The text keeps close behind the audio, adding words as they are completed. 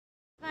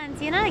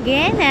Valentina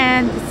again,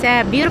 and it's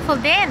a beautiful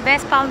day in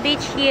West Palm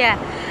Beach here.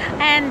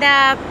 And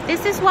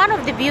this is one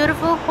of the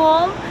beautiful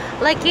homes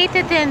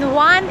located in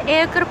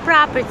 1-acre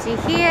property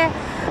here.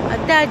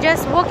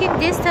 Just walking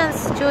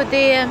distance to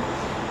the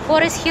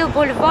Forest Hill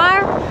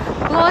Boulevard,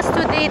 close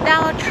to the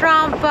Donald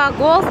Trump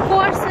golf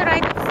course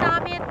right at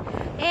Summit,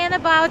 and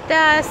about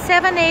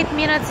 7-8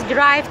 minutes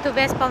drive to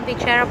West Palm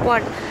Beach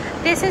Airport.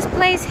 This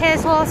place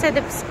has also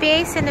the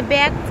space in the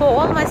back for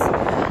almost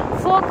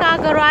 4-car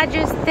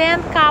garages,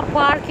 10-car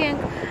parking.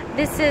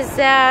 This is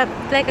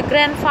like a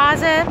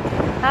grandfather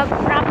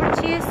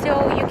property,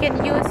 so you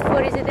can use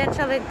for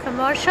residential and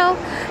commercial.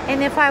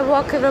 And if I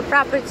walk over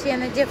property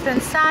on a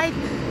different side,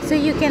 so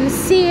you can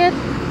see it.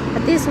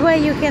 This way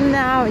you can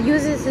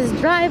use this as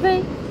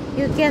driveway.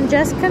 You can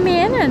just come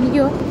in and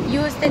you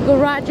use the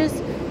garages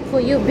for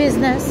your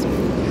business.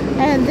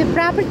 And the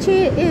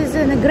property is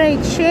in a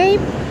great shape,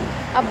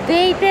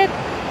 updated,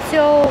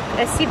 so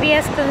a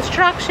CBS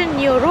construction,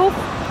 new roof.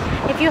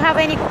 If you have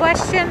any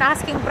question,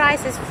 asking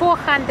price is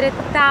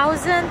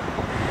 $400,000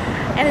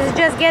 and it's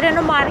just getting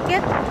a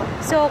market.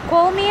 So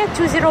call me at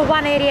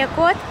 201 area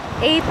code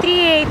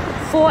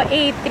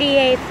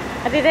 838-4838.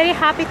 I'll be very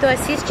happy to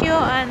assist you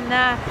and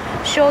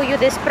show you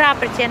this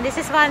property. And this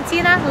is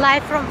Valentina,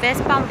 live from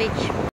West Palm Beach.